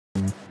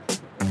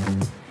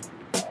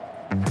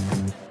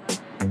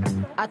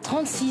À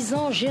 36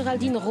 ans,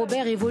 Géraldine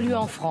Robert évolue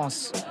en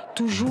France,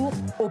 toujours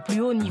au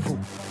plus haut niveau.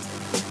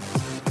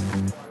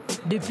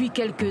 Depuis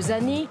quelques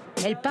années,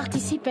 elle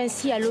participe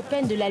ainsi à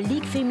l'Open de la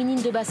Ligue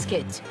féminine de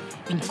basket,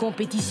 une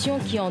compétition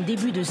qui, en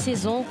début de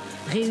saison,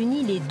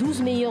 réunit les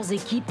 12 meilleures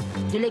équipes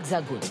de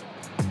l'Hexagone.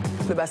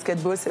 Le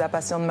basketball, c'est la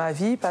passion de ma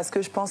vie parce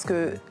que je pense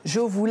que je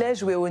voulais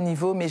jouer au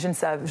niveau, mais je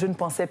ne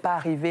pensais pas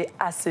arriver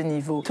à ce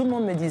niveau. Tout le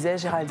monde me disait,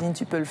 Géraldine,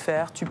 tu peux le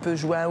faire, tu peux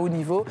jouer à un haut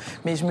niveau.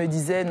 Mais je me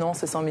disais, non,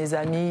 ce sont mes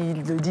amis,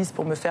 ils le disent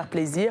pour me faire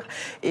plaisir.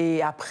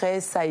 Et après,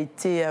 ça a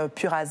été un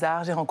pur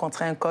hasard. J'ai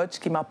rencontré un coach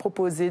qui m'a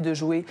proposé de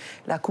jouer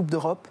la Coupe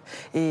d'Europe.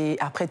 Et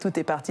après, tout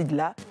est parti de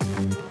là.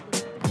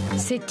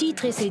 Ses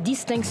titres et ses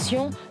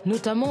distinctions,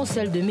 notamment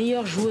celle de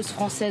meilleure joueuse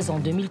française en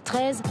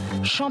 2013,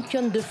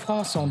 championne de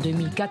France en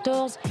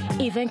 2014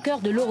 et vainqueur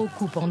de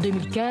l'Eurocoupe en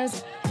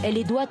 2015, elle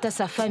les doit à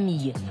sa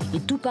famille et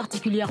tout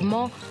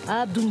particulièrement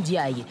à Abdou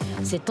Ndiaye,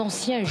 cet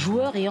ancien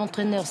joueur et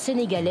entraîneur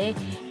sénégalais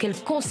qu'elle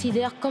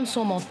considère comme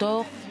son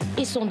mentor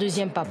et son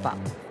deuxième papa.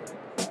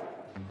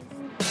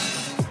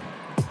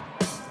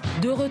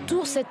 De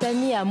retour cette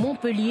année à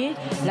Montpellier,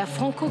 la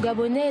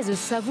franco-gabonaise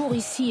savoure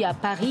ici à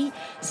Paris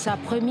sa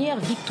première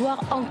victoire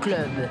en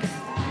club.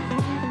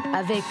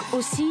 Avec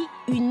aussi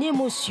une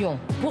émotion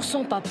pour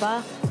son papa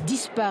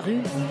disparu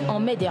en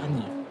mai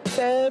dernier.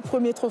 Le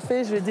premier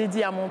trophée, je le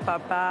dédie à mon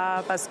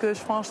papa parce que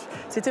franchement,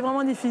 c'était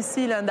vraiment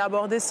difficile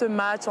d'aborder ce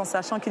match en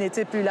sachant qu'il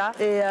n'était plus là.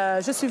 Et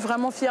je suis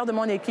vraiment fière de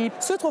mon équipe.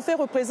 Ce trophée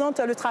représente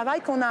le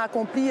travail qu'on a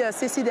accompli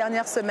ces 6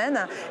 dernières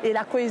semaines et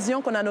la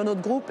cohésion qu'on a dans notre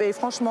groupe. Et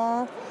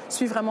franchement, je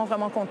suis vraiment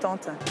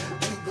contente.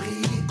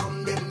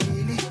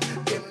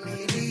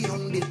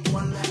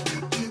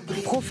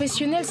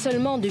 Professionnelle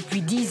seulement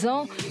depuis 10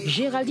 ans,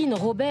 Géraldine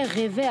Robert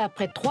rêvait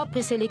après 3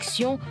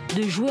 présélections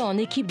de jouer en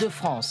équipe de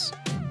France.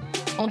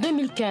 En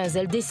 2015,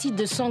 elle décide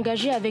de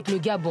s'engager avec le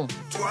Gabon.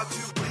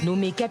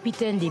 Nommée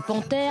capitaine des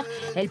Panthères,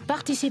 elle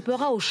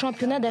participera au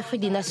championnat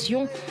d'Afrique des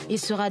Nations et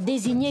sera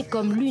désignée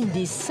comme l'une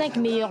des 5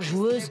 meilleures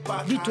joueuses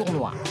du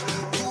tournoi.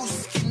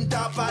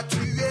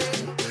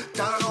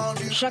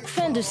 Chaque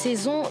fin de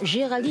saison,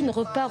 Géraldine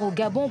repart au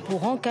Gabon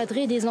pour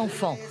encadrer des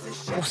enfants.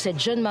 Pour cette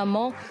jeune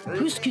maman,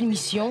 plus qu'une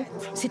mission,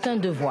 c'est un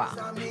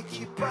devoir.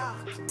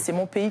 C'est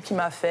mon pays qui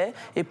m'a fait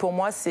et pour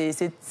moi,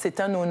 c'est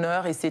un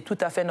honneur et c'est tout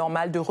à fait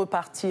normal de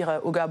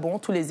repartir au Gabon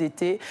tous les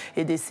étés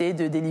et d'essayer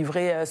de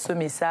délivrer ce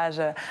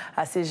message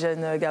à ces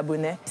jeunes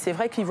Gabonais. C'est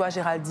vrai qu'ils voient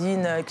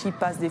Géraldine qui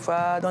passe des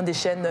fois dans des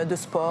chaînes de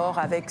sport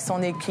avec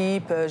son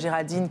équipe,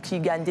 Géraldine qui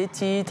gagne des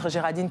titres,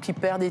 Géraldine qui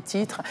perd des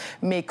titres,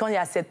 mais quand il y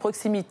a cette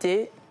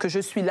proximité, que je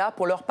suis là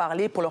pour leur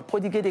parler, pour leur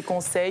prodiguer des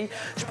conseils,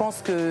 je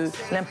pense que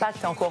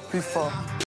l'impact est encore plus fort.